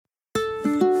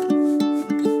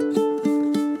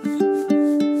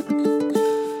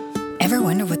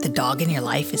dog in your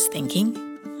life is thinking?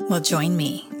 Well, join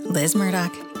me, Liz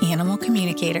Murdoch, animal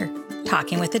communicator,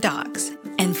 talking with the dogs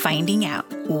and finding out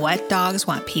what dogs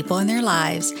want people in their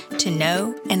lives to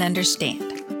know and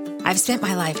understand. I've spent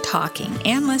my life talking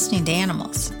and listening to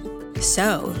animals.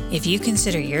 So if you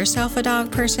consider yourself a dog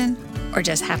person or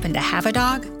just happen to have a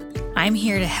dog, I'm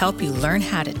here to help you learn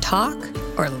how to talk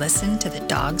or listen to the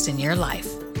dogs in your life.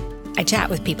 I chat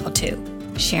with people too,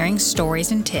 sharing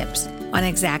stories and tips on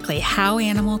exactly how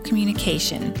animal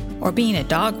communication or being a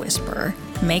dog whisperer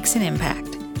makes an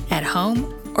impact at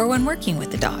home or when working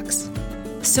with the dogs.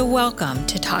 So welcome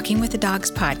to Talking with the Dogs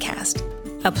podcast,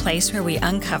 a place where we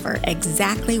uncover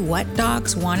exactly what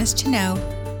dogs want us to know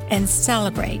and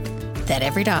celebrate that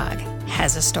every dog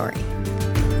has a story.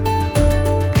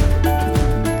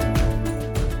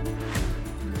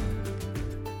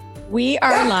 We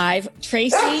are live.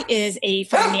 Tracy is a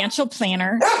financial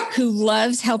planner who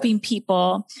loves helping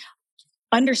people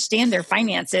understand their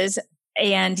finances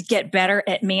and get better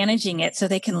at managing it so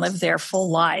they can live their full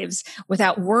lives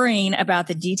without worrying about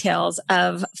the details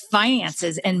of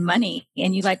finances and money.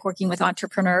 And you like working with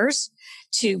entrepreneurs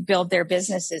to build their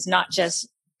businesses, not just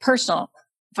personal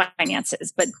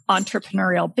finances, but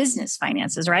entrepreneurial business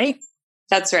finances, right?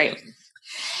 That's right.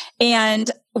 And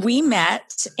we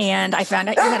met and I found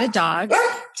out you had a dog,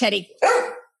 Teddy,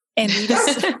 and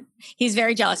he's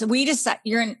very jealous. We decided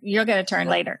you'll get a turn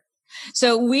later.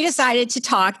 So we decided to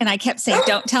talk and I kept saying,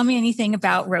 don't tell me anything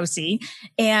about Rosie.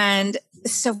 And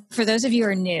so for those of you who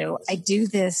are new, I do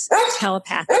this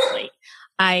telepathically.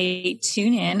 I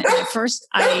tune in and at first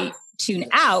I tune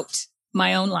out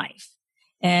my own life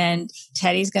and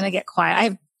Teddy's going to get quiet. I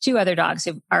have two other dogs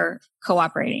who are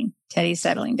cooperating. Teddy's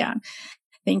settling down.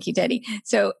 Thank you, Teddy.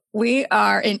 So we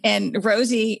are, and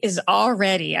Rosie is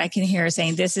already, I can hear her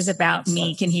saying, this is about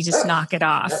me. Can he just knock it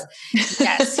off?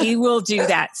 Yes, he will do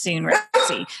that soon,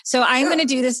 Rosie. So I'm going to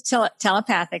do this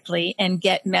telepathically and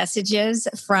get messages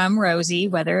from Rosie,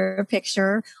 whether a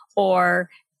picture or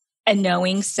a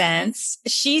knowing sense.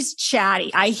 She's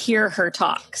chatty. I hear her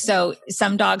talk. So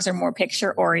some dogs are more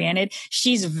picture oriented.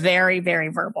 She's very, very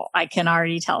verbal. I can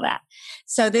already tell that.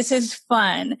 So this is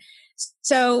fun.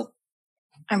 So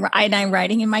I'm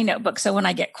writing in my notebook. So when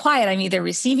I get quiet, I'm either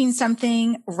receiving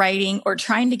something, writing, or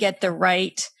trying to get the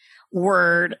right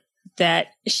word that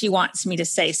she wants me to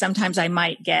say. Sometimes I'll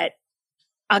get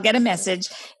a message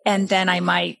and then I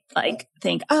might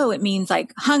think, oh, it means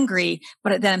hungry.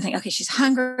 But then I'm thinking, okay, she's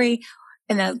hungry.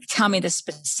 And they'll tell me the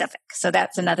specific. So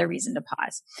that's another reason to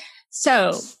pause.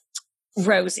 So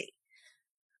Rosie,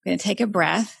 I'm going to take a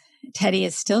breath. Teddy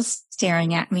is still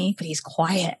staring at me, but he's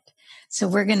quiet. So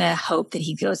we're going to hope that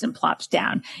he goes and plops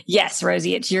down. Yes,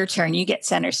 Rosie, it's your turn. You get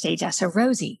center stage. So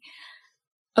Rosie,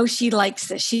 she likes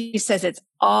this. She says it's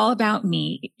all about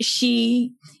me.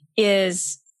 She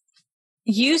is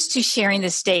used to sharing the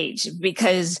stage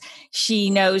because she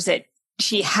knows that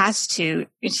she has to.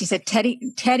 And she said,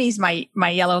 Teddy's my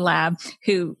yellow lab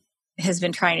who has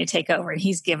been trying to take over and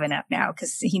he's given up now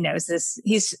because he knows this.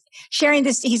 He's sharing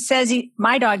this. He says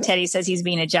my dog Teddy says he's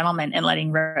being a gentleman and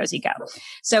letting Rosie go.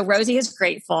 So Rosie is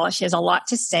grateful. She has a lot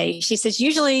to say. She says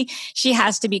usually she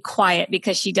has to be quiet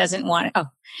because she doesn't want,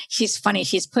 she's funny.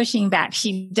 She's pushing back.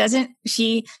 She doesn't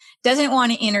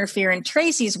want to interfere in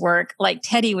Tracy's work like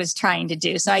Teddy was trying to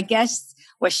do. So I guess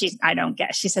I don't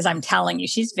guess. She says, I'm telling you,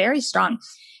 she's very strong.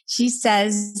 She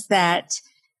says that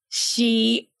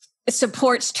she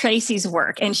supports Tracy's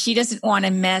work and she doesn't want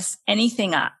to mess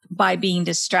anything up by being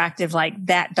distracted like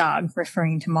that dog,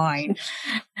 referring to mine,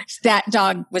 that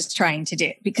dog was trying to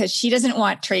do because she doesn't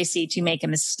want Tracy to make a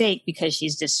mistake because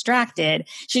she's distracted.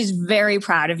 She's very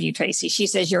proud of you, Tracy. She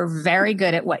says, you're very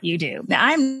good at what you do. Now,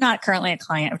 I'm not currently a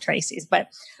client of Tracy's, but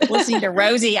listening to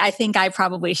Rosie, I think I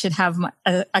probably should have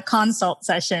a consult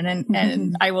session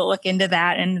and I will look into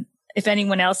that. And if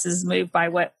anyone else is moved by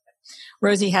what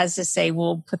Rosie has to say,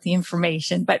 we'll put the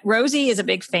information. But Rosie is a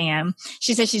big fan.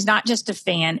 She says she's not just a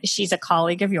fan. She's a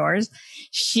colleague of yours.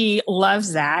 She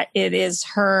loves that. It is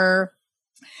her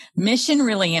mission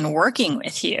really in working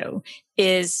with you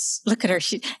is, look at her.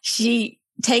 She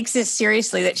takes this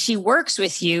seriously that she works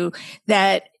with you,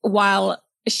 that while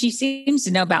she seems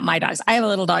to know about my dogs. I have a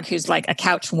little dog who's like a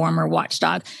couch warmer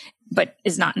watchdog, but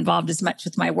is not involved as much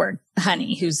with my work.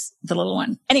 Honey, who's the little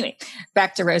one. Anyway,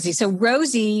 back to Rosie. So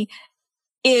Rosie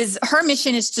her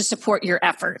mission is to support your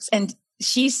efforts. And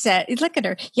she said, look at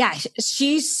her. Yeah,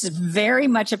 she's very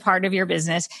much a part of your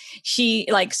business. She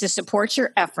likes to support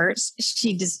your efforts.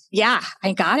 She just, yeah,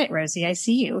 I got it, Rosie. I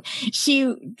see you.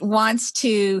 She wants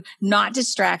to not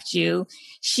distract you.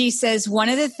 She says one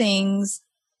of the things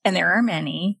and there are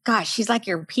many. Gosh, she's like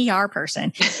your PR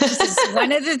person. She says,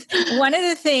 one of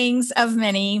the things of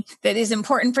many that is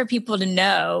important for people to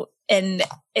know, and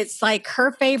it's like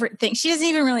her favorite thing. She doesn't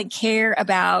even really care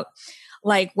about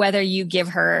like whether you give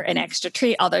her an extra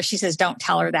treat, although she says don't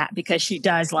tell her that because she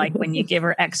does like when you give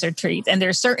her extra treats. And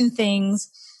there's certain things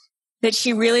that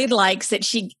she really likes that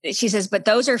she says, but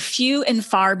those are few and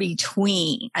far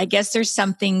between. I guess there's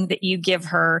something that you give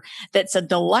her that's a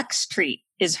deluxe treat,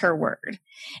 is her word,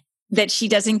 that she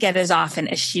doesn't get as often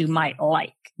as she might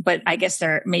like. But I guess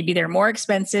maybe they're more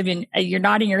expensive, and you're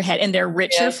nodding your head, and they're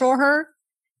richer for her.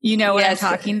 You know what I'm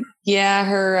talking? Yeah,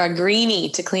 her greenie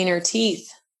to clean her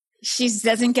teeth. She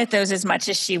doesn't get those as much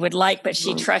as she would like, but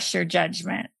she trusts your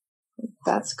judgment.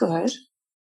 That's good.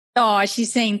 Oh,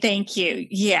 she's saying thank you.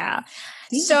 Yeah.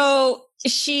 Yes. So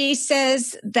she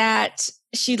says that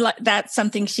that's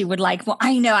something she would like. Well,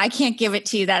 I know I can't give it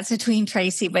to you. That's between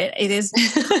Tracy, but it is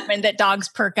common that dogs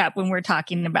perk up when we're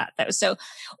talking about those. So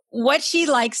what she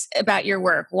likes about your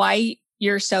work, why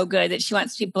you're so good, that she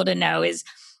wants people to know, is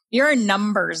you're a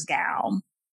numbers gal.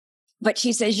 But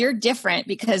she says you're different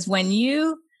because when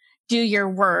you do your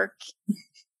work,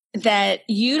 that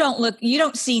you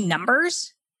don't see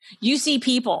numbers. You see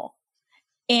people.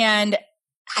 And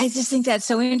I just think that's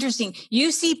so interesting.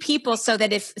 You see people so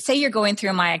that if, say you're going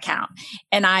through my account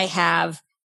and I have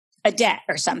a debt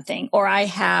or something, or I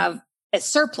have a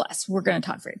surplus,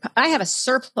 I have a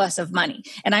surplus of money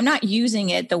and I'm not using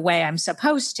it the way I'm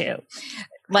supposed to.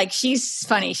 Like, she's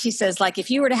funny. She says, like,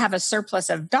 if you were to have a surplus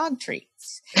of dog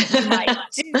treats, you might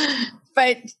do.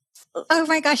 But oh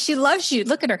my gosh, she loves you.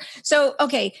 Look at her. So,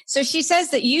 okay. So she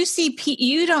says that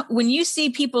when you see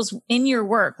people's in your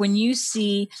work,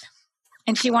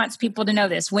 and she wants people to know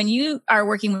this, when you are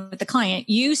working with the client,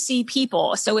 you see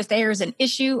people. So if there's an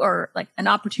issue or like an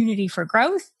opportunity for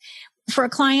growth for a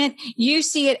client, you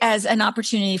see it as an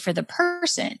opportunity for the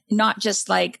person, not just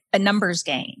like a numbers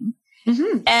game.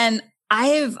 Mm-hmm. And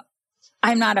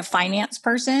I'm not a finance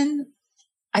person.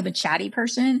 I'm a chatty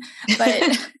person,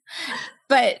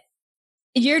 but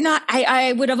you're not,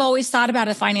 I would have always thought about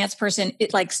a finance person.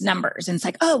 It likes numbers, and it's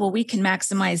like, oh, well, we can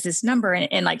maximize this number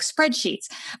in like spreadsheets.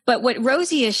 But what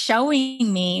Rosie is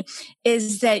showing me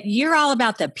is that you're all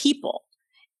about the people,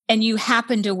 and you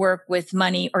happen to work with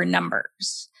money or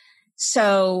numbers.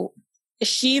 So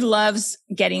she loves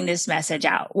getting this message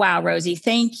out. Wow, Rosie,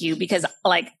 thank you. Because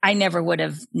like, I never would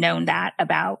have known that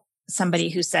about somebody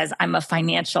who says I'm a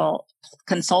financial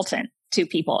consultant to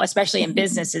people, especially in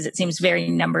businesses. It seems very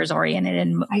numbers oriented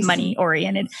and money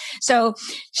oriented. So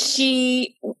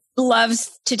she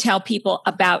loves to tell people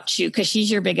about you because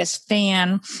she's your biggest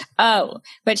fan. Oh,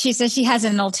 but she says she has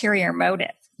an ulterior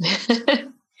motive.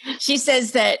 She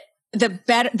says that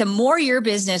the more your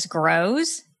business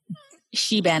grows,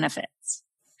 she benefits.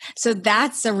 So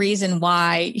that's the reason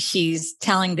why she's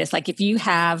telling this. Like, if you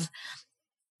have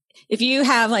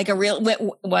like a real,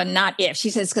 well, not if, she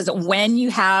says, because when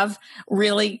you have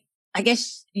really, I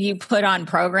guess you put on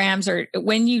programs, or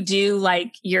when you do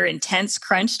like your intense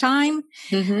crunch time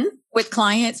with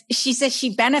clients, she says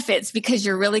she benefits because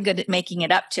you're really good at making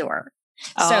it up to her.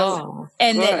 So,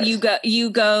 and good. That you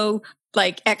go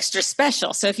like extra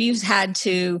special. So if you've had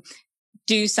to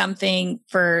do something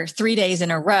for 3 days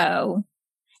in a row,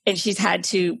 and she's had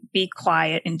to be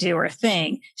quiet and do her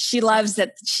thing, she loves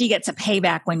that she gets a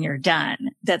payback when you're done.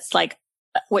 That's like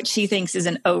what she thinks is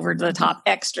an over the top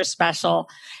extra special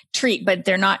treat, but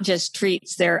they're not just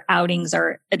treats. They're outings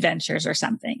or adventures or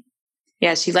something.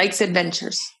 Yeah. She likes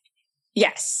adventures.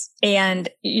 Yes. And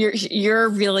you're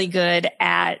really good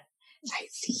at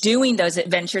doing those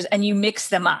adventures, and you mix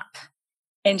them up.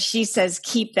 And she says,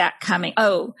 keep that coming.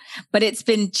 Oh, but it's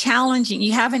been challenging.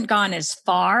 You haven't gone as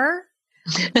far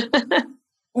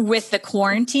with the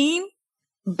quarantine,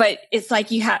 but it's like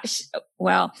you have,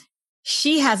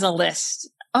 she has a list.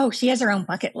 Oh, she has her own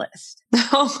bucket list.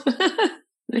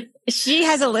 She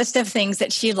has a list of things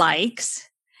that she likes.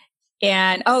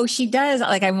 And she does.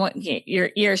 Like, I want your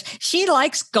ears. She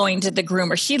likes going to the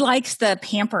groomer. She likes the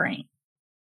pampering.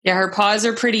 Yeah. Her paws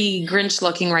are pretty Grinch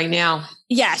looking right now.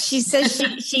 Yeah. She says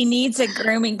she needs a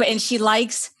grooming, and she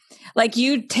likes, like,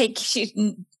 she's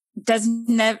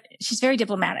very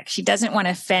diplomatic. She doesn't want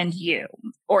to offend you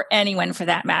or anyone for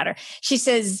that matter. She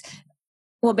says,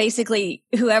 well, basically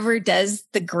whoever does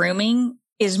the grooming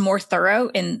is more thorough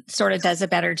and sort of does a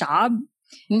better job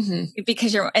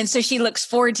because and so she looks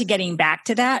forward to getting back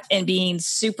to that and being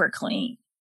super clean.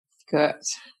 Good.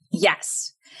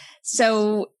 Yes.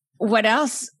 So what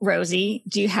else, Rosie,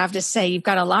 do you have to say? You've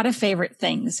got a lot of favorite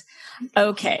things.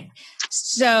 Okay.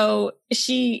 So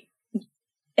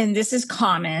and this is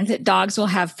common, that dogs will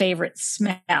have favorite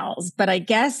smells, but I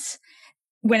guess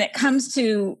when it comes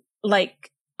to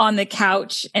like on the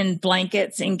couch and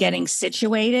blankets and getting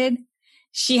situated,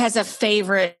 she has a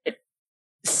favorite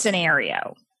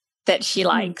scenario that she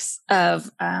likes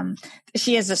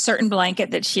she has a certain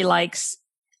blanket that she likes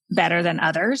better than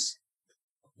others.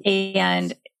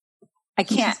 And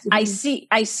I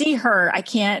see her, I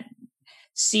can't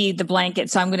see the blanket.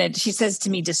 So she says to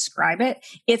me, describe it.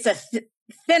 It's a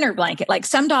thinner blanket. Like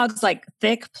some dogs like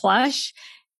thick plush.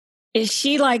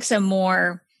 She likes a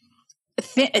more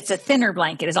it's a thinner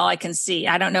blanket is all I can see.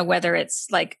 I don't know whether it's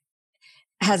like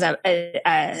has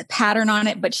a pattern on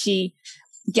it, but she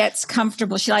gets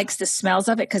comfortable. She likes the smells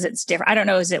of it because it's different. I don't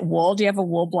know. Is it wool? Do you have a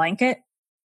wool blanket?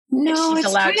 No,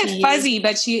 it's kind of fuzzy,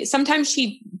 but sometimes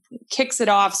she kicks it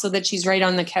off so that she's right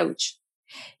on the couch.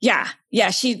 Yeah.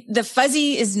 Yeah. The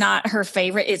fuzzy is not her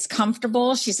favorite. It's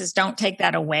comfortable. She says, don't take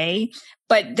that away,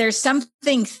 but there's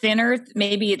something thinner.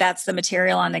 Maybe that's the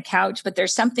material on the couch, but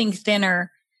there's something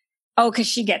thinner. Oh, cause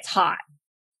she gets hot.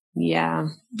 Yeah.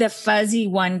 The fuzzy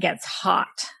one gets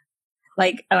hot.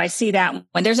 Like, oh, I see that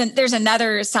one. There's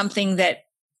another something that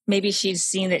maybe she's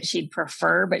seen that she'd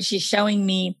prefer, but she's showing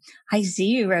me, I see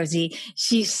you, Rosie.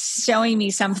 She's showing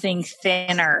me something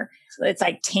thinner. It's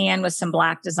like tan with some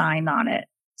black design on it,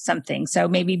 something. So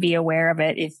maybe be aware of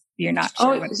it if you're not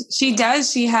sure. Oh, she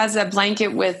does. She has a blanket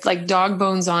with like dog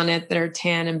bones on it that are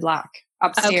tan and black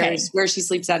upstairs where she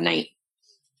sleeps at night.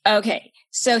 Okay.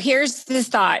 So here's the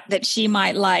thought that she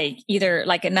might like either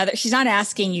like another, she's not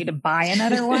asking you to buy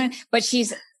another one, but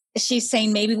she's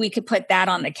saying maybe we could put that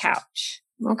on the couch.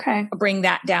 Okay. Bring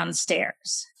that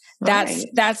downstairs.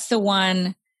 That's the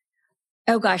one.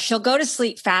 Oh gosh, she'll go to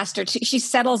sleep faster. She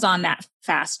settles on that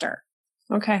faster.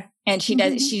 Okay. And she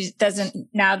doesn't,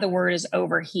 now the word is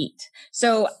overheat.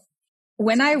 So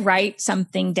when I write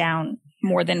something down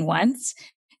more than once,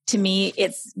 to me,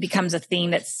 it becomes a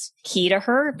theme that's key to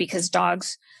her because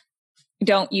dogs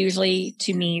don't usually,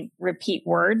 to me, repeat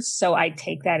words. So I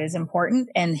take that as important.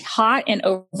 And hot and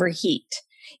overheat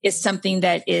is something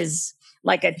that is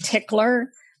like a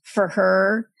tickler for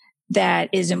her that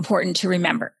is important to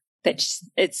remember. That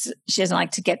she doesn't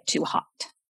like to get too hot.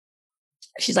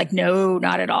 She's like, no,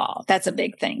 not at all. That's a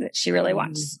big thing that she really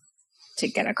wants to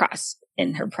get across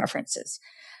in her preferences.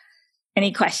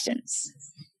 Any questions?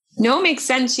 No, it makes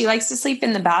sense. She likes to sleep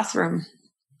in the bathroom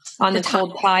on the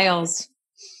cold tiles.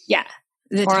 Yeah.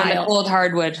 Or on the old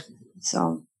hardwood.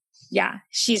 So yeah,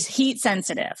 she's heat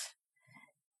sensitive.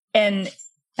 And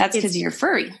that's because you're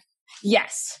furry.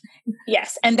 Yes.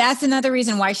 Yes. And that's another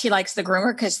reason why she likes the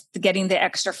groomer, because getting the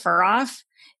extra fur off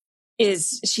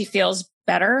is she feels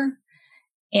better.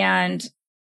 And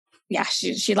yeah,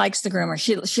 she likes the groomer.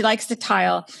 She likes the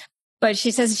tile, but she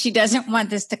says she doesn't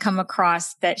want this to come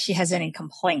across that she has any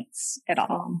complaints at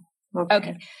all.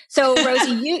 Okay. So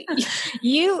Rosie,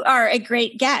 you are a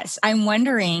great guest. I'm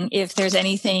wondering if there's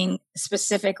anything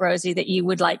specific, Rosie, that you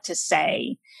would like to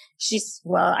say.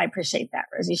 Well, I appreciate that,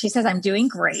 Rosie. She says, I'm doing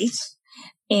great.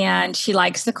 And she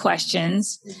likes the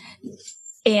questions.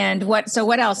 And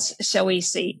what else shall we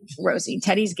see, Rosie?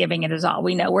 Teddy's giving it his all.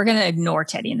 We know we're going to ignore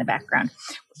Teddy in the background.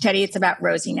 Teddy, it's about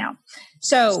Rosie now.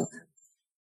 So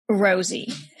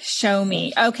Rosie, show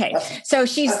me. Okay. So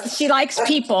she likes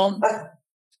people.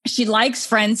 She likes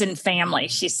friends and family,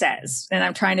 she says. And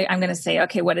I'm going to say,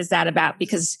 okay, what is that about?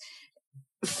 Because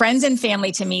friends and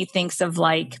family to me thinks of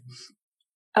like,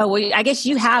 oh, well, I guess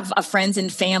you have a friends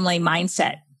and family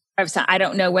mindset. I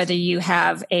don't know whether you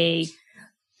have a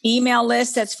email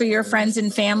list that's for your friends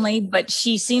and family, but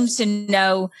she seems to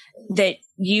know that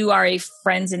you are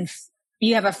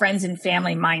you have a friends and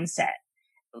family mindset.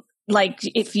 Like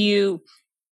if you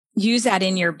use that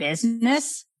in your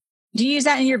business, do you use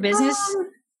that in your business?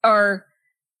 Or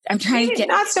I'm trying to get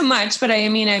not so much, but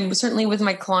I'm certainly with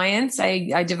my clients,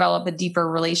 I develop a deeper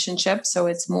relationship. So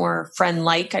it's more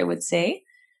friend-like, I would say.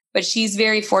 But she's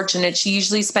very fortunate. She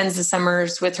usually spends the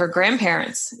summers with her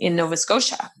grandparents in Nova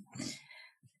Scotia.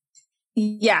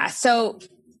 Yeah. So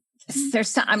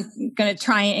I'm going to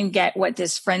try and get what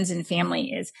this friends and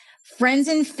family is. Friends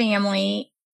and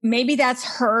family, maybe that's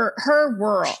her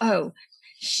world. Oh,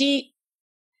 she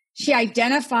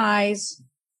identifies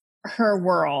her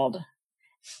world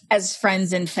as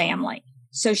friends and family.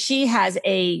 So she has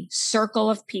a circle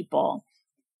of people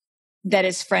that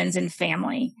is friends and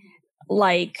family.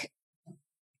 Like,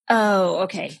 oh,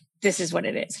 okay, this is what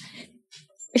it is.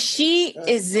 She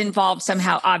is involved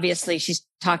somehow. Obviously, she's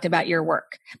talked about your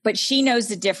work, but she knows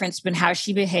the difference between how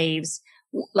she behaves.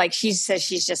 Like she says,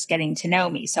 she's just getting to know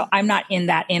me. So I'm not in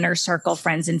that inner circle,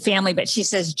 friends and family, but she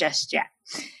says just yet.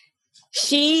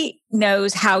 She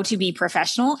knows how to be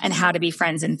professional and how to be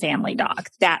friends and family dog.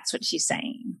 That's what she's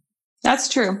saying. That's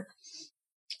true.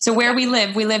 So where we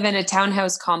live in a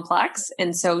townhouse complex.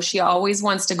 And so she always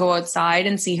wants to go outside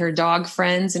and see her dog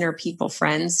friends and her people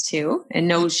friends too, and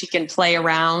knows she can play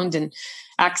around and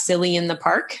act silly in the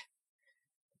park.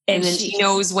 And then she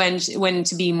knows when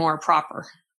to be more proper.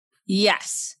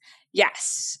 Yes.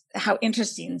 Yes. How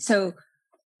interesting. So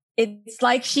it's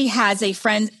like she has a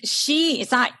friend.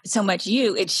 It's not so much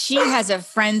you, she has a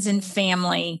friends and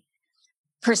family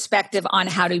perspective on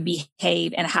how to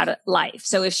behave and how to life.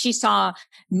 So if she saw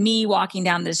me walking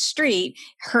down the street,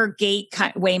 her gait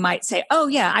way might say, oh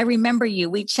yeah, I remember you.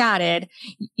 We chatted.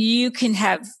 You can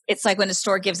have, it's like when a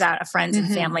store gives out a friends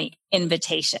and family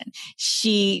invitation.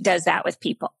 She does that with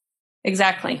people.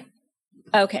 Exactly.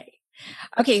 Okay.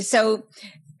 So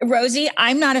Rosie,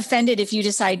 I'm not offended if you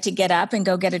decide to get up and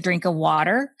go get a drink of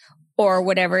water or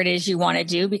whatever it is you want to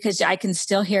do, because I can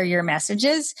still hear your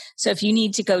messages. So if you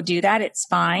need to go do that, it's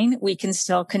fine. We can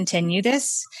still continue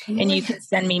this and you can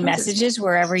send me messages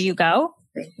wherever you go.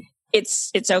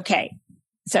 It's okay.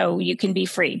 So you can be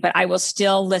free, but I will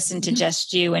still listen to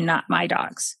just you and not my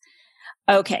dogs.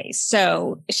 Okay.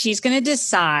 So she's going to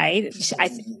decide.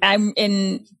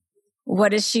 What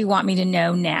does she want me to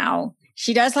know now?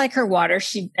 She does like her water.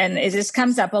 And this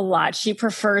comes up a lot. She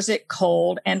prefers it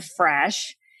cold and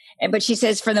fresh. But she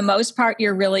says, for the most part,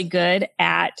 you're really good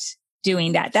at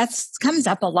doing that. That comes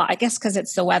up a lot, I guess, because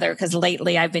it's the weather. Because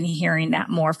lately I've been hearing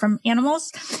that more from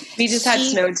animals. We just had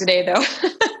snow today, though.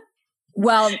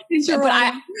 Well,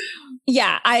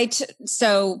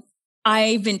 so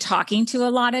I've been talking to a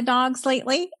lot of dogs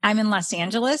lately. I'm in Los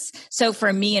Angeles. So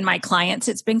for me and my clients,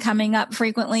 it's been coming up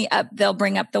frequently. They'll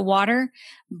bring up the water,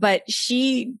 but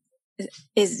she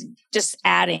is just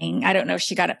adding, I don't know if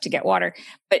she got up to get water,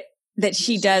 but that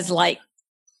she does like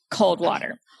cold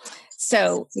water.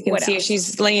 So you can see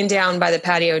she's laying down by the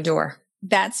patio door.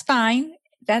 That's fine.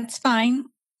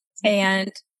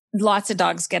 And lots of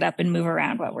dogs get up and move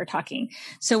around while we're talking.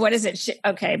 So what is it?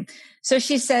 Okay. So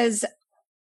she says,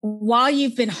 while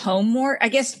you've been home more, I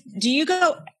guess, do you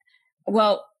go,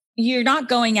 well, you're not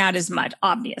going out as much,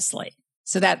 obviously.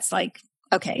 So that's like,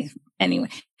 okay. Anyway,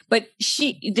 but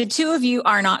the two of you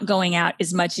are not going out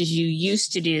as much as you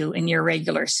used to do in your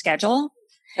regular schedule.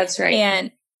 That's right.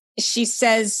 And she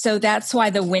says, so that's why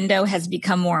the window has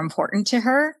become more important to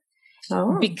her.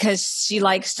 Oh. Because she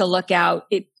likes to look out.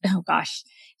 Oh gosh,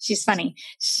 she's funny.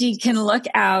 She can look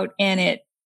out and it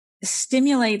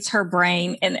stimulates her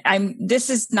brain. And this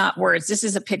is not words. This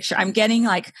is a picture. I'm getting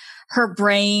like her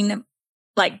brain,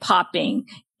 like popping,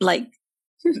 like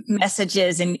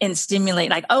messages and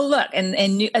stimulate, like, oh, look, and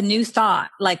a new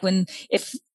thought. Like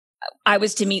if I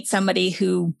was to meet somebody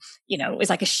who, is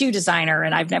like a shoe designer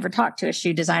and I've never talked to a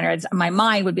shoe designer, my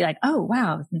mind would be like, oh,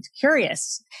 wow, I'm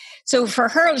curious. So for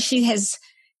her, she has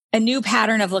a new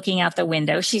pattern of looking out the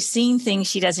window. She's seeing things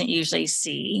she doesn't usually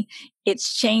see.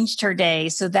 It's changed her day.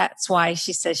 So that's why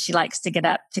she says she likes to get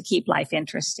up to keep life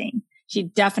interesting. She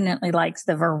definitely likes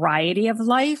the variety of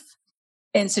life.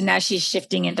 And so now she's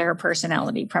shifting into her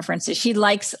personality preferences. She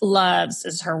loves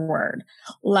is her word,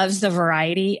 loves the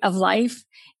variety of life.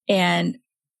 And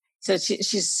so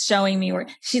she's showing me where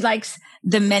she likes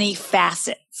the many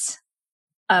facets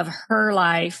of her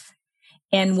life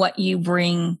and what you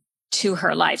bring to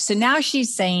her life. So now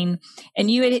she's saying, and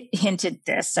you had hinted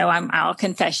this, so I'll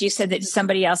confess, you said that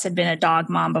somebody else had been a dog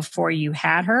mom before you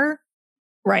had her,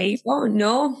 right? Oh,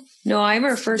 no, I'm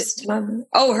her first mom.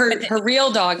 Oh, her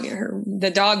real dog,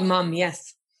 the dog mom.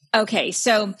 Yes. Okay.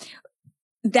 So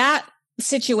that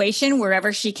situation,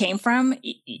 wherever she came from,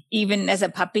 even as a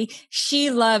puppy,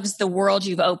 she loves the world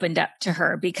you've opened up to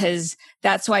her, because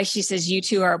that's why she says you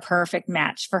two are a perfect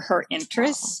match for her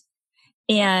interests.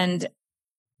 And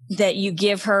that you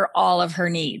give her all of her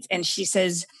needs. And she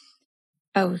says,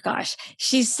 oh gosh,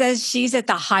 she says she's at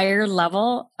the higher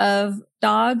level of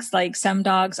dogs. Like some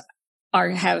dogs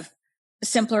have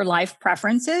simpler life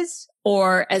preferences,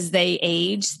 or as they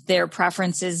age, their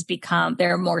preferences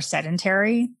they're more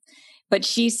sedentary. But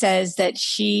she says that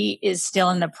she is still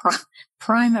in the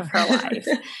prime of her life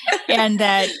and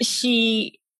that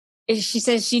she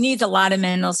says she needs a lot of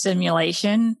mental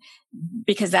stimulation,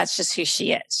 because that's just who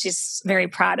she is. She's very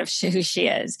proud of who she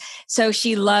is. So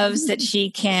she loves that she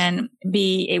can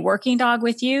be a working dog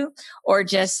with you or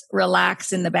just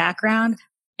relax in the background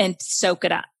and soak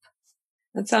it up.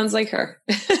 That sounds like her.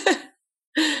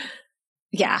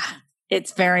 Yeah,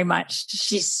 it's very much.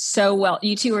 She's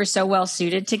you two are so well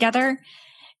suited together.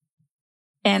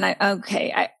 And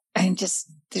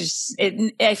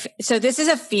so this is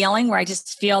a feeling where I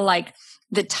just feel like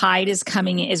the tide is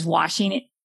washing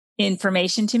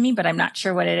information to me, but I'm not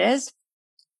sure what it is.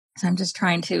 So I'm just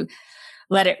trying to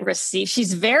let it receive.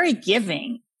 She's very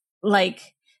giving.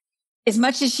 Like, as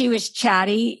much as she was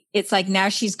chatty, it's like now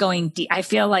she's going deep. I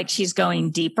feel like she's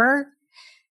going deeper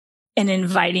and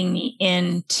inviting me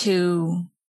into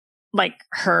like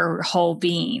her whole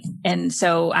being. And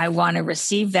so I want to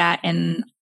receive that and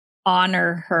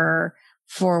honor her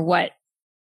for what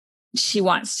she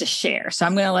wants to share. So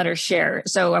I'm going to let her share.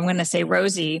 So I'm going to say,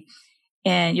 Rosie,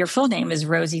 and your full name is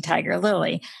Rosie Tiger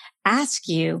Lily, ask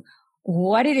you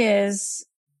what it is.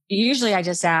 Usually I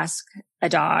just ask a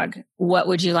dog, what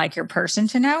would you like your person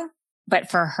to know?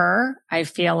 But for her, I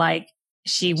feel like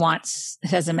she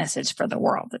has a message for the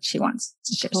world that she wants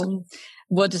to share. So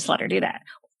we'll just let her do that.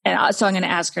 And so I'm going to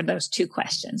ask her those two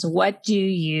questions. What do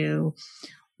you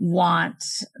want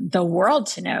the world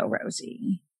to know,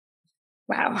 Rosie?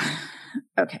 Wow.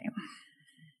 Okay.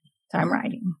 So I'm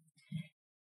writing.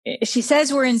 She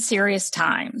says we're in serious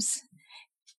times.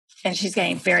 And she's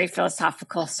getting very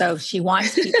philosophical. So she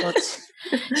wants people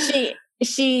to,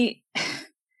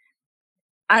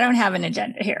 I don't have an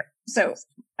agenda here. So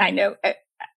I know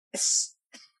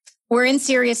we're in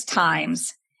serious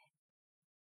times.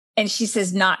 And she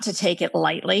says not to take it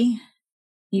lightly,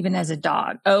 even as a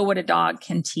dog. Oh, what a dog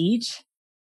can teach.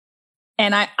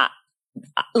 And I'm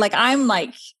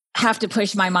have to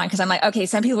push my mind because I'm like, okay,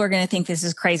 some people are going to think this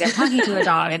is crazy. I'm talking to a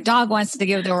dog. A dog wants to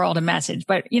give the world a message,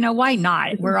 but why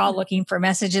not? We're all looking for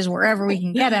messages wherever we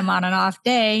can get them on an off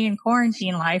day in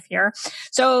quarantine life here.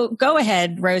 So go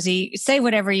ahead, Rosie, say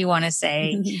whatever you want to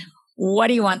say. What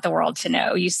do you want the world to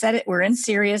know? You said it. We're in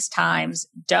serious times.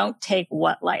 Don't take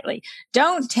what lightly.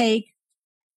 Okay.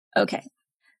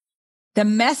 The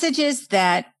messages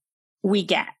that we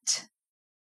get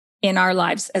in our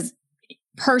lives as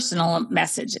personal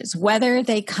messages, whether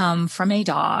they come from a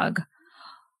dog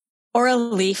or a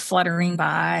leaf fluttering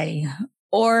by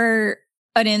or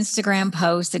an Instagram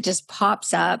post that just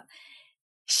pops up.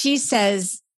 She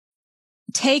says,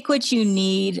 take what you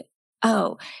need.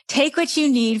 Take what you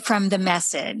need from the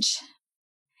message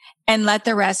and let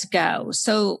the rest go.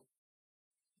 So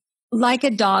like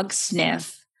a dog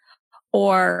sniff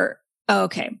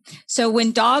so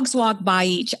when dogs walk by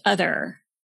each other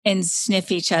and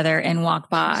sniff each other and walk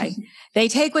by, they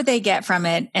take what they get from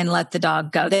it and let the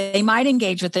dog go. They might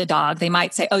engage with the dog. They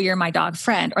might say, oh, you're my dog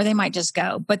friend, or they might just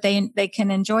go, but they can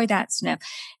enjoy that sniff.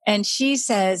 And she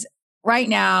says, right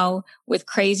now with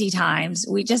crazy times,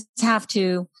 we just have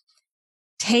to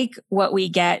take what we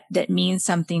get that means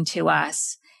something to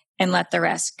us and let the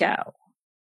rest go.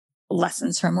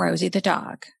 Lessons from Rosie the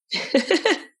dog.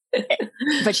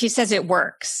 But she says it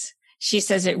works. She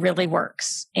says it really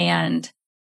works. And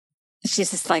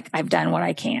she's just like, I've done what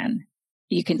I can.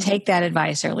 You can take that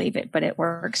advice or leave it, but it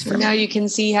works for me. Now you can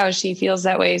see how she feels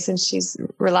that way since she's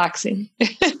relaxing.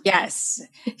 Yes.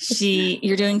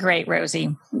 You're doing great,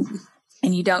 Rosie.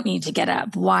 And you don't need to get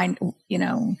up. Why,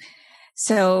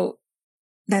 so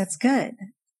that's good.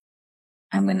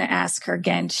 I'm going to ask her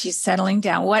again. She's settling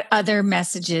down. What other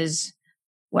messages?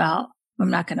 Well, I'm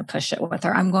not going to push it with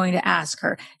her. I'm going to ask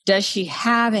her, does she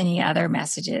have any other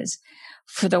messages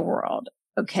for the world?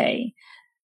 Okay.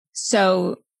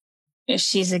 So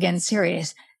she's again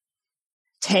serious.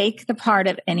 Take the part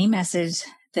of any message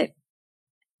that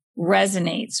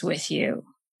resonates with you.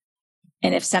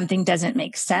 And if something doesn't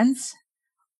make sense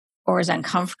or is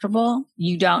uncomfortable,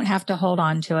 you don't have to hold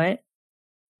on to it.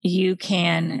 You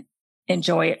can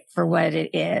enjoy it for what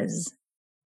it is,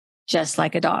 just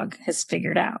like a dog has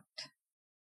figured out,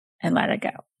 and let it go.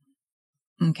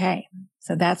 Okay.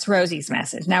 So that's Rosie's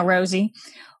message. Now, Rosie,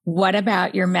 what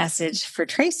about your message for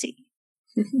Tracy?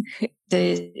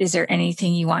 Is there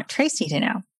anything you want Tracy to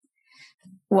know?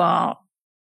 Well,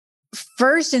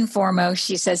 first and foremost,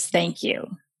 she says thank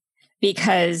you,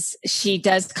 because she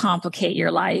does complicate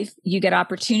your life. You get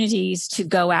opportunities to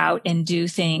go out and do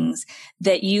things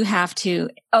that you have to,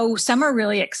 some are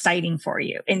really exciting for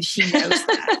you. And she knows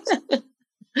that.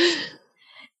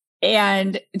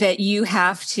 And that you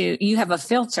have a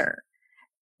filter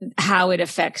how it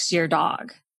affects your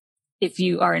dog. If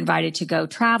you are invited to go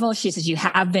travel, she says you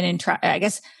have been I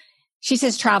guess she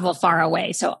says travel far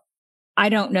away. So I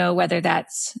don't know whether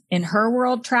that's in her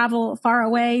world, travel far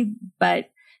away, but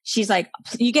she's like,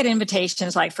 you get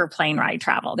invitations like for plane ride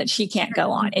travel that she can't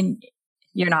go on. And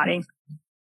you're nodding.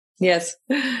 Yes.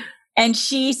 And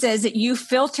she says that you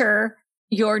filter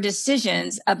your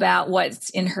decisions about what's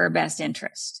in her best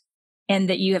interest, and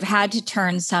that you have had to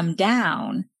turn some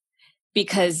down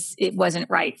because it wasn't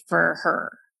right for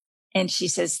her. And she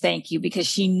says, thank you, because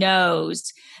she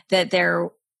knows that there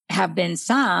have been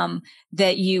some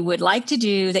that you would like to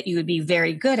do, that you would be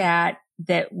very good at,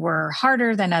 that were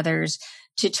harder than others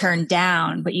to turn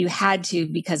down, but you had to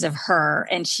because of her.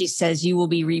 And she says you will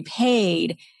be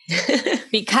repaid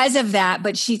because of that.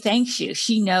 But she thanks you.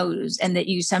 She knows, and that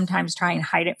you sometimes try and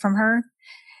hide it from her,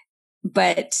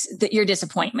 but that your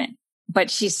disappointment.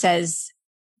 But she says,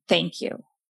 thank you.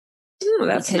 Oh,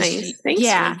 that's nice. Thanks.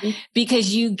 Yeah.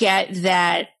 Because you get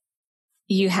that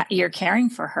you're caring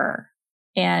for her,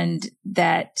 and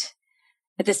that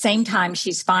at the same time,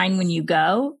 she's fine when you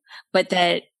go, but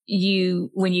that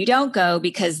when you don't go,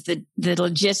 because the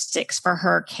logistics for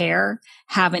her care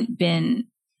haven't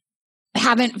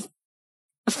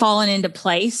fallen into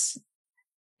place,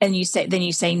 and you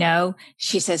say no,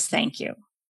 she says, thank you.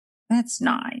 That's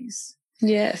nice.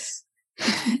 Yes.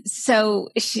 So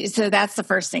that's the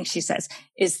first thing she says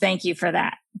is thank you for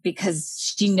that,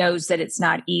 because she knows that it's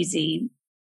not easy,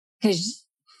 because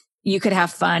you could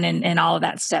have fun and all of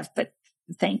that stuff, but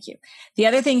thank you. The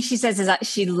other thing she says is that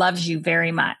she loves you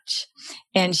very much.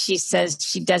 And she says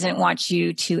she doesn't want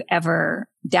you to ever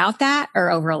doubt that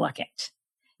or overlook it,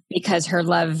 because her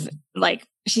love, like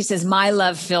she says, my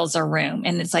love fills a room.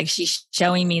 And it's like, she's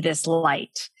showing me this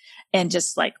light, and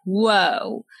just like,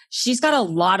 whoa, she's got a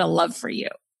lot of love for you.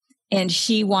 And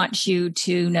she wants you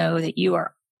to know that you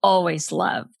are always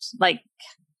loved. Like,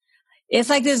 it's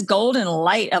like this golden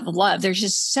light of love. There's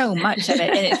just so much of it,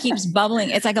 and it keeps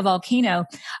bubbling. It's like a volcano.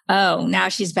 Oh, now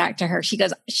she's back to her. She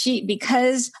goes,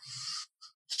 because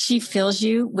she fills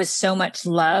you with so much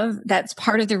love. That's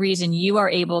part of the reason you are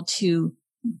able to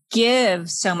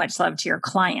give so much love to your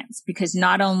clients, because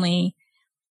not only,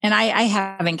 and I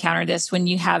have encountered this when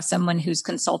you have someone who's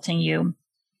consulting you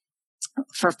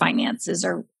for finances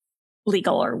or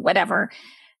legal or whatever.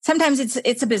 Sometimes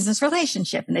it's a business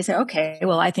relationship, and they say, okay,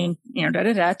 well, I think,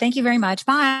 thank you very much.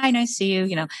 Bye. Nice to see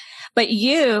you, but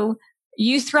you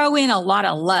throw in a lot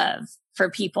of love for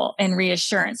people and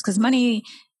reassurance, because money,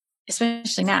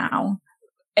 especially now,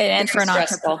 and for an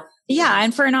entrepreneur. Yeah.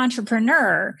 And for an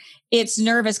entrepreneur, it's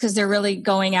nervous because they're really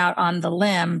going out on the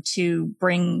limb to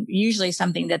bring usually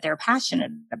something that they're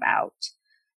passionate about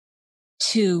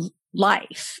to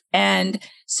life. And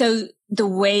so the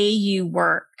way you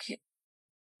work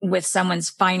with someone's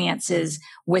finances,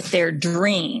 with their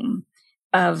dream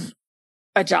of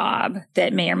a job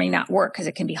that may or may not work, because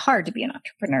it can be hard to be an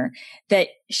entrepreneur, that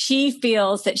she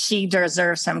feels that she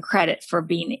deserves some credit for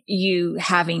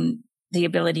having the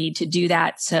ability to do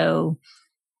that so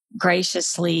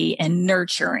graciously and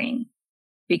nurturing,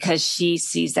 because she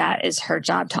sees that as her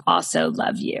job to also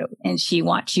love you. And she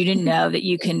wants you to know that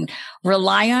you can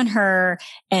rely on her.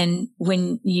 And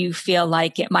when you feel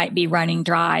like it might be running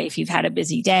dry, if you've had a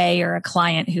busy day or a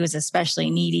client who is especially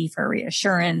needy for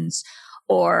reassurance,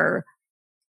 or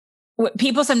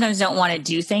people sometimes don't want to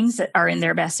do things that are in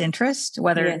their best interest,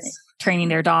 whether it's training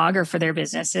their dog or for their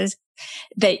businesses,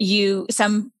 that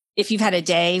if you've had a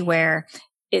day where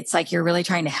it's like you're really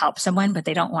trying to help someone, but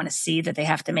they don't want to see that they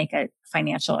have to make a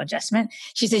financial adjustment,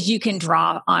 she says you can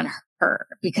draw on her,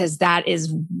 because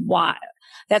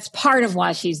that's part of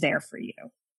why she's there for you.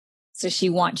 So she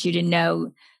wants you to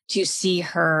know, to see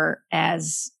her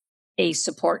as a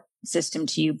support system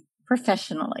to you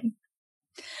professionally.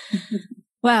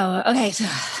 Wow. Okay. So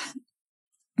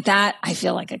that, I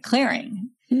feel like a clearing.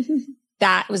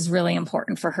 That was really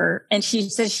important for her. And she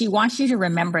says she wants you to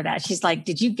remember that. She's like,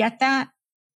 did you get that?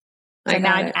 So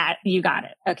you got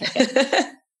it. Okay.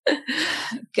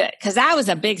 Good. Because that was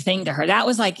a big thing to her. That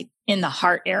was like in the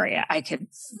heart area. I could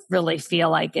really feel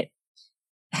like it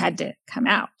had to come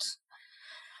out.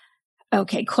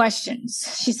 Okay.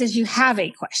 Questions. She says you have a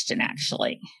question,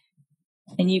 actually,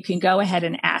 and you can go ahead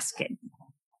and ask it.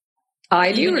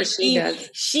 I do, or she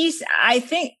does? I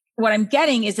think what I'm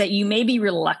getting is that you may be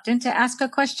reluctant to ask a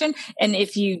question. And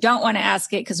if you don't want to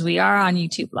ask it, because we are on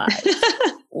YouTube Live,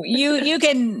 you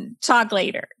can talk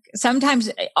later. Sometimes,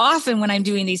 often when I'm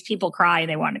doing these, people cry and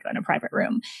they want to go in a private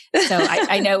room. So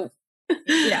I know,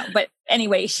 but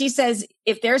anyway, she says,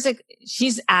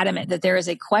 she's adamant that there is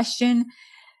a question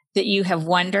that you have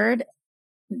wondered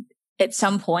at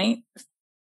some point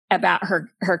about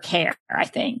her care, I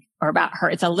think, or about her.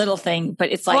 It's a little thing,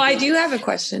 but it's like, well, I do have a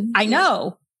question. I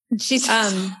know. She's,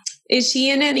 is she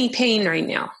in any pain right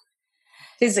now?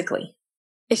 Physically?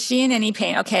 Is she in any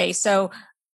pain? Okay. So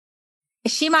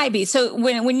she might be. So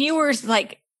when you were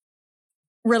like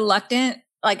reluctant,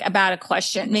 like about a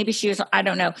question, maybe she was, I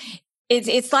don't know.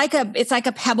 It's like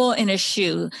a pebble in a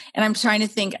shoe. And I'm trying to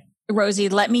think, Rosie,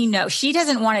 let me know. She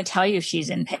doesn't want to tell you she's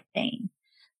in pain,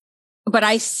 but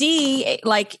I see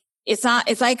like, it's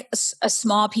like a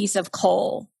small piece of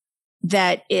coal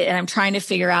and I'm trying to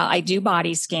figure out. I do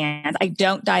body scans. I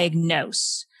don't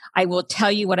diagnose. I will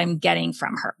tell you what I'm getting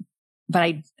from her,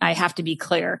 but I have to be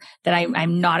clear that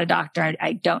I'm not a doctor.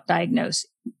 I don't diagnose.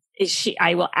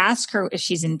 I will ask her if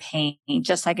she's in pain.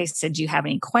 Just like I said, do you have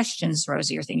any questions,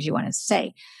 Rosie, or things you want to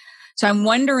say? So I'm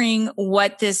wondering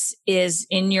what this is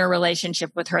in your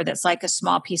relationship with her. That's like a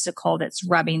small piece of coal that's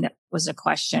rubbing. That was a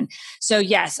question. So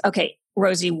yes. Okay.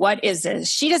 Rosie, what is this?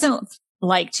 She doesn't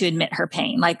like to admit her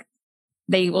pain. Like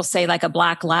they will say like a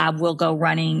black lab will go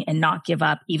running and not give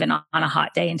up even on a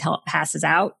hot day until it passes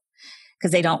out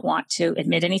because they don't want to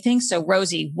admit anything. So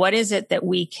Rosie, what is it that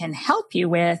we can help you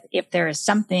with if there is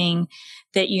something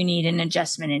that you need an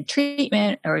adjustment in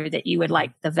treatment or that you would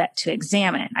like the vet to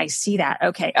examine? I see that.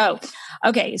 Okay. Oh,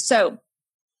 okay. So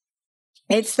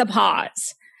it's the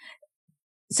paws.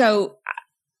 So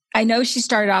I know she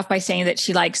started off by saying that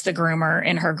she likes the groomer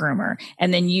and her groomer.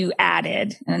 And then you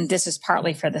added, and this is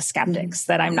partly for the skeptics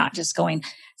that I'm not just going,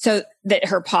 so that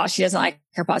her paws, she doesn't like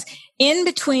her paws. In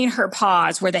between her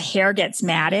paws where the hair gets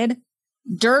matted,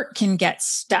 dirt can get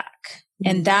stuck.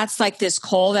 And that's like this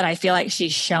coal that I feel like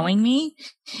she's showing me.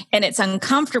 And it's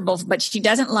uncomfortable, but she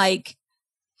doesn't like,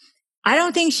 I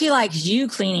don't think she likes you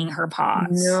cleaning her paws.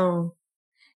 No.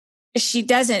 She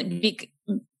doesn't.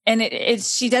 And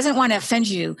she doesn't want to offend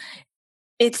you.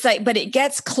 It's like, but it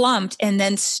gets clumped and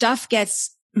then stuff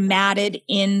gets matted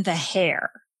in the hair,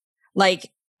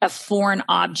 like a foreign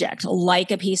object,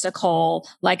 like a piece of coal,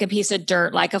 like a piece of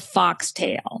dirt, like a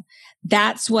foxtail.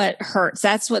 That's what hurts.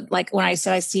 That's what, like when I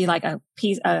said I see like a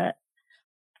piece, I'm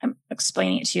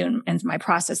explaining it to you in my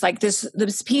process, like this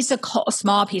piece of coal, a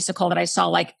small piece of coal that I saw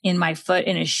like in my foot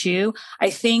in a shoe. I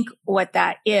think what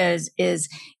that is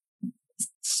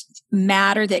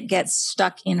matter that gets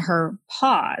stuck in her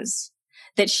paws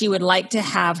that she would like to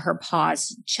have her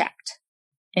paws checked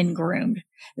and groomed,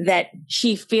 that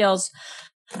she feels,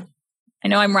 I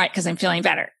know I'm right because I'm feeling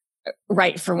better,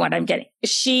 right for what I'm getting.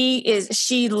 It's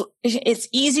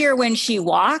easier when she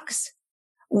walks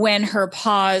when her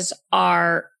paws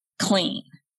are clean.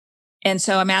 And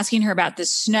so I'm asking her about the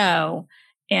snow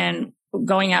and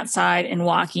going outside and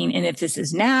walking and if this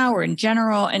is now or in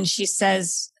general. And she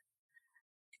says,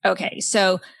 okay,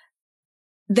 so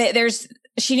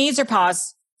she needs her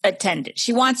paws attended.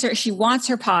 She wants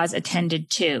her paws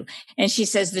attended too. And she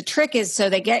says the trick is so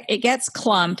it gets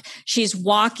clumped. She's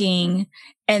walking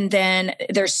and then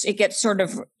it gets sort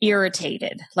of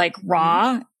irritated, like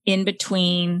raw in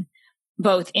between.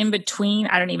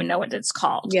 I don't even know what it's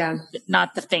called. Yeah.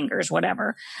 Not the fingers,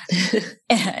 whatever.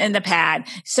 And the pad.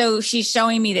 So she's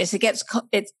showing me this.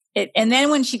 And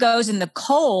then when she goes in the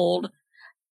cold,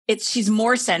 she's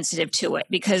more sensitive to it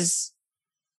because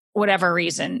whatever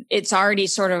reason, it's already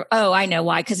sort of, oh, I know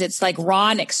why. Cause it's like raw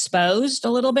and exposed a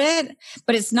little bit,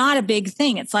 but it's not a big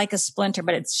thing. It's like a splinter,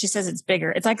 but she says it's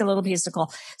bigger. It's like a little piece of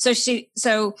coal.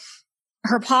 So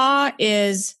her paw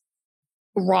is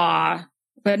raw,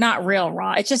 but not real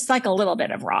raw. It's just like a little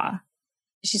bit of raw.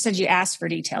 She said, you asked for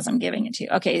details. I'm giving it to you.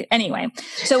 Okay. Anyway.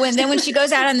 So when she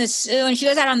goes out on the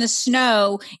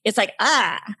snow, it's like,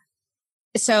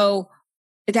 so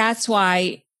that's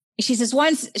why she says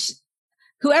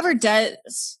whoever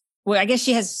does, well, I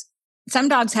guess some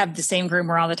dogs have the same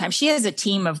groomer all the time. She has a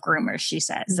team of groomers, she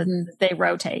says, that they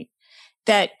rotate,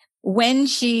 that when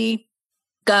she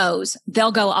goes,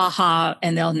 they'll go, aha,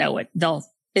 and they'll know it.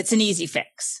 It's an easy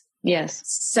fix. Yes.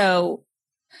 So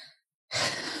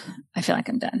I feel like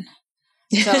I'm done.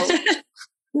 So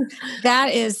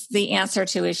that is the answer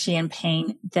to, is she in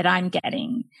pain, that I'm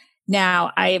getting.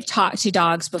 Now, I have talked to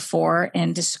dogs before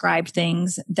and described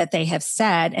things that they have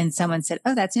said, and someone said,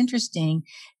 oh, that's interesting.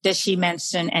 Does she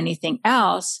mention anything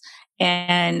else?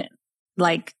 And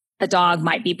like a dog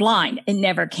might be blind. It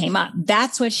never came up.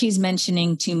 That's what she's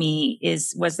mentioning to me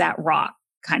was that rock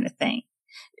kind of thing.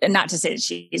 And not to say that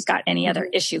she's got any other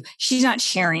issue. She's not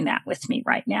sharing that with me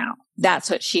right now. That's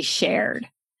what she shared.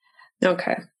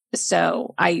 Okay.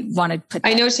 So I want to put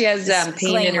I know she has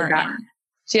pain in her back.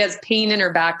 She has pain in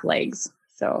her back legs.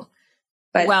 So,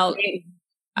 but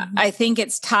I think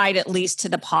it's tied at least to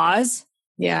the paws.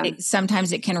 Yeah.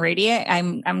 Sometimes it can radiate.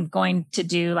 I'm going to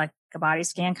do like a body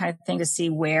scan kind of thing to see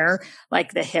where,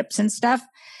 like the hips and stuff.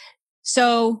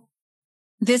 So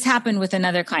this happened with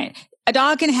another client. A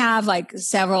dog can have like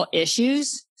several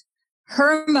issues.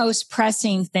 Her most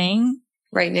pressing thing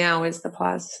right now is the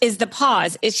paws.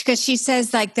 It's because she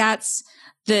says like that's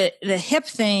the hip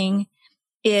thing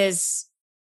is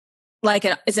like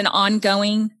is an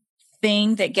ongoing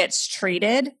thing that gets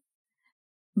treated.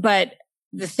 But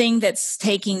the thing that's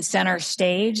taking center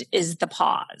stage is the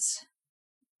paws.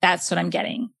 That's what I'm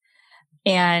getting.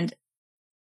 And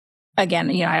again,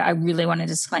 I really want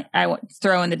to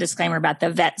throw in the disclaimer about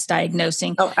the vets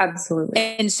diagnosing. Oh, absolutely.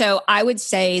 And so I would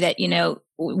say that,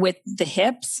 with the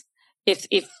hips,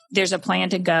 if there's a plan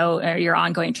to go or your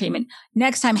ongoing treatment,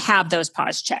 next time have those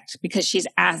paws checked, because she's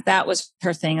asked, that was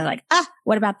her thing. Like,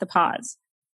 what about the paws?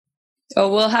 Oh,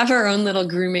 we'll have our own little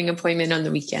grooming appointment on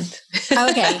the weekend.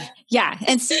 Okay. Yeah.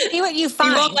 And see what you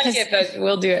find. We won't like it, but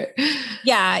we'll do it.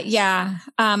 Yeah. Yeah.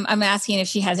 I'm asking if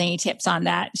she has any tips on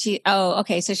that.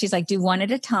 Okay. So she's like, do one at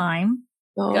a time.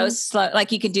 Go slow.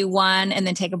 Like you could do one and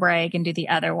then take a break and do the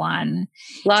other one.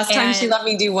 Last time she let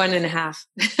me do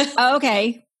 1.5.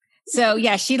 Okay. So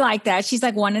yeah, she liked that. She's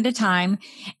like one at a time.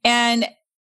 And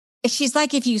she's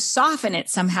like, if you soften it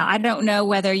somehow, I don't know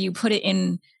whether you put it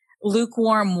in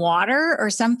lukewarm water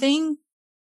or something.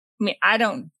 I mean, I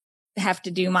don't have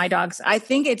to do my dogs. I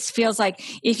think it feels like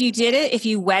if you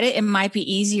wet it, it might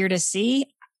be easier to see.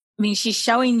 I mean, she's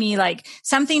showing me like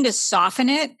something to soften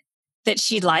it that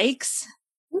she likes.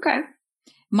 Okay.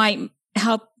 Might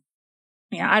help.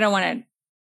 Yeah. I don't want to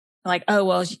like, oh,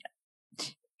 well,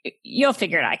 you'll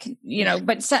figure it out.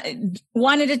 But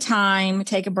one at a time,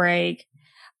 take a break.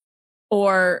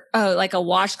 Or like a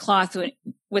washcloth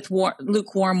with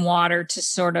lukewarm water to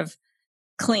sort of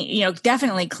clean,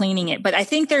 definitely cleaning it. But I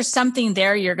think there's something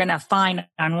there you're going to find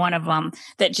on one of them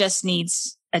that just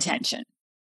needs attention.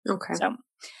 Okay.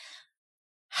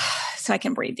 So I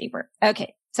can breathe deeper.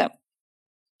 Okay. So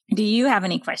do you have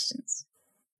any questions?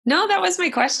 No, that was my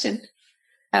question.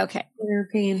 Okay.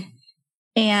 Pain.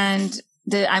 And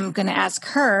I'm going to ask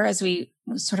her as we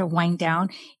sort of wind down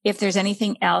if there's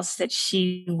anything else that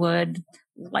she would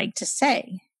like to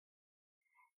say.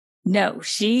 No,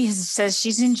 she says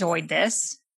she's enjoyed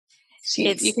this.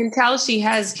 You can tell she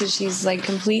has, because she's like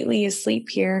completely asleep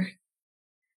here.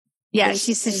 Yeah,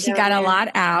 she says she got a lot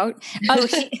out. Oh,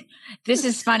 this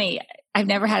is funny. I've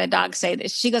never had a dog say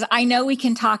this. She goes, I know we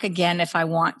can talk again if I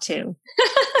want to.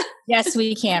 Yes,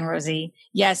 we can, Rosie.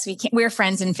 Yes, we can. We're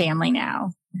friends and family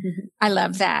now. Mm-hmm. I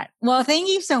love that. Well, thank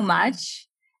you so much.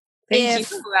 Thank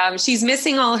you. She's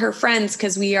missing all her friends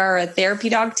because we are a therapy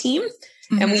dog team.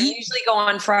 Mm-hmm. And we usually go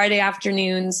on Friday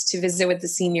afternoons to visit with the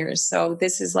seniors. So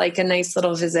this is like a nice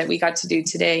little visit we got to do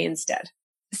today instead.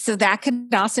 So that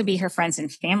could also be her friends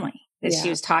and family that she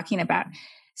was talking about.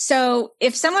 So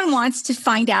if someone wants to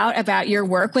find out about your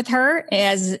work with her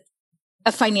as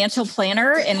a financial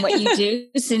planner and what you do,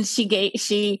 since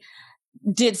she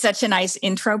did such a nice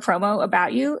intro promo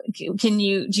about you,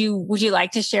 would you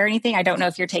like to share anything? I don't know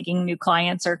if you're taking new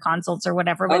clients or consults or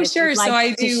whatever. But sure. So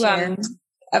I do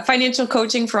financial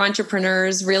coaching for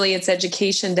entrepreneurs. Really, it's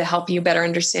education to help you better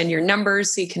understand your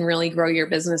numbers so you can really grow your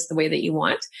business the way that you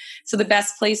want. So the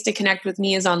best place to connect with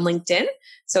me is on LinkedIn.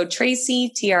 So Tracey,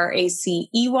 Tracey,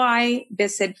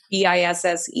 Bissett,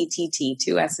 Bissett,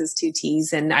 2 S's, 2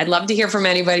 T's. And I'd love to hear from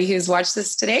anybody who's watched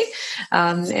this today,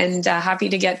 and happy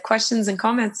to get questions and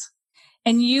comments.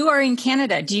 And you are in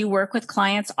Canada. Do you work with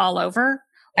clients all over?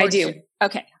 I do.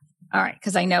 Okay. All right.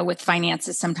 Because I know with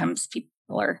finances, sometimes people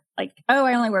are like, oh,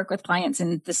 I only work with clients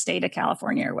in the state of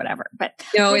California or whatever. But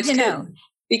no, it's good.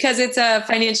 Because it's a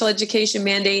financial education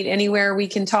mandate. Anywhere we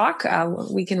can talk,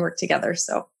 we can work together.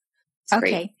 So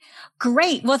okay,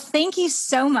 great. Well, thank you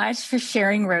so much for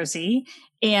sharing, Rosie.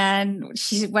 And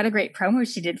what a great promo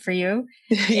she did for you.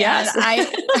 Yes.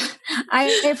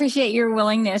 I appreciate your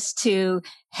willingness to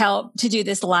help to do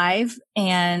this live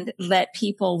and let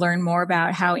people learn more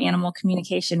about how animal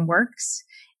communication works.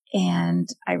 And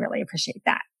I really appreciate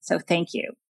that. So thank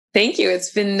you. Thank you.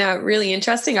 It's been really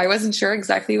interesting. I wasn't sure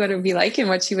exactly what it would be like and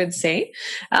what she would say.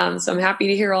 So I'm happy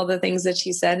to hear all the things that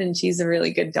she said, and she's a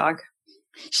really good dog.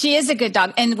 She is a good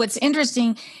dog. And what's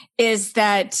interesting is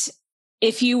that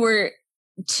if you were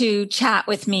to chat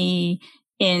with me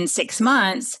in 6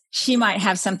 months, she might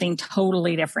have something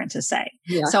totally different to say.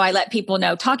 Yeah. So I let people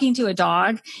know talking to a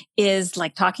dog is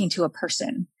like talking to a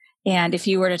person. And if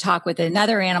you were to talk with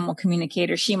another animal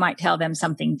communicator, she might tell them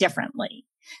something differently.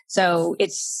 So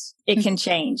it can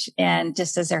change, and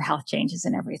just as their health changes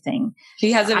and everything.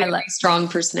 She has a very strong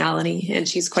personality, and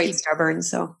she's quite stubborn.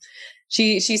 So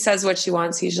she says what she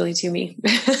wants usually to me.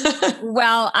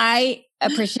 Well, I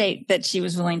appreciate that she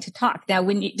was willing to talk. Now,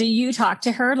 do you talk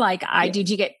to her like I do? Did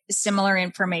you get similar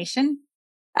information?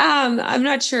 I'm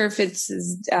not sure if it's,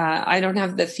 I don't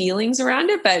have the feelings around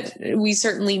it, but we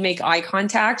certainly make eye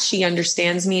contact. She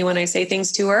understands me when I say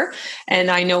things to her.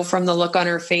 And I know from the look on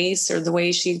her face or the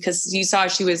way because you saw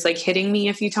she was like hitting me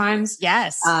a few times.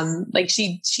 Yes. Like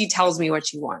she tells me what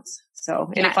she wants.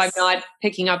 So, and if I'm not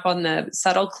picking up on the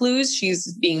subtle clues,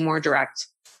 she's being more direct.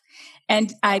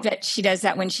 And I bet she does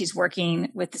that when she's working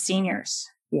with the seniors.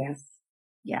 Yes.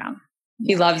 Yeah.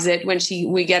 He loves it. When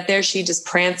we get there, she just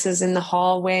prances in the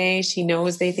hallway. She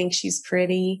knows they think she's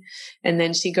pretty. And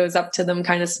then she goes up to them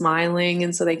kind of smiling,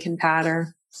 and so they can pat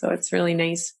her. So it's really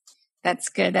nice. That's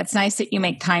good. That's nice that you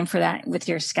make time for that with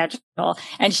your schedule.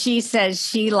 And she says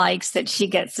she likes that she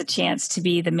gets a chance to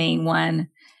be the main one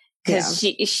because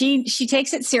she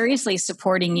takes it seriously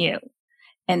supporting you.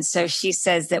 And so she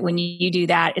says that when you do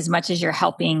that, as much as you're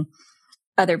helping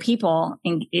other people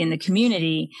in the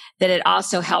community, that it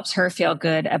also helps her feel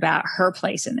good about her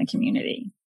place in the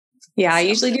community. Yeah, I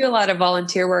usually do a lot of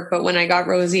volunteer work, but when I got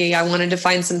Rosie, I wanted to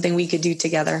find something we could do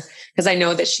together because I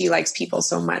know that she likes people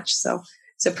so much. So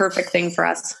it's a perfect thing for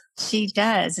us. She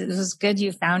does. It was good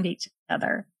you found each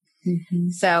other. Mm-hmm.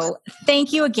 So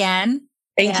thank you again.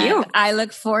 Thank you. I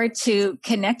look forward to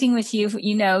connecting with you.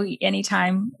 You know,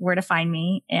 anytime where to find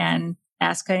me and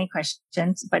ask any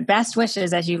questions. But best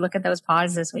wishes as you look at those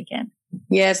paws this weekend.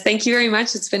 Yes, thank you very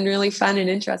much. It's been really fun and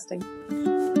interesting.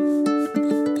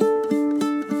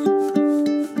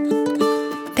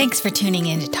 Thanks for tuning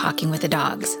in to Talking with the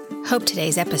Dogs. Hope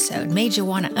today's episode made you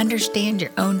want to understand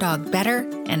your own dog better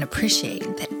and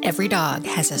appreciate that every dog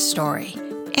has a story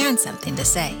and something to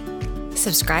say.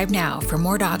 Subscribe now for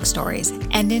more dog stories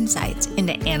and insights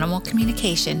into animal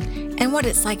communication and what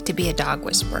it's like to be a dog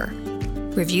whisperer.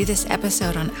 Review this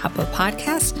episode on Apple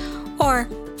Podcasts or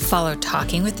follow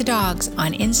Talking with the Dogs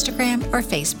on Instagram or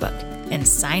Facebook and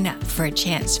sign up for a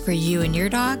chance for you and your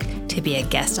dog to be a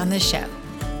guest on the show.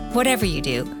 Whatever you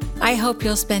do, I hope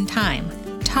you'll spend time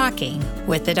talking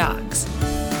with the dogs.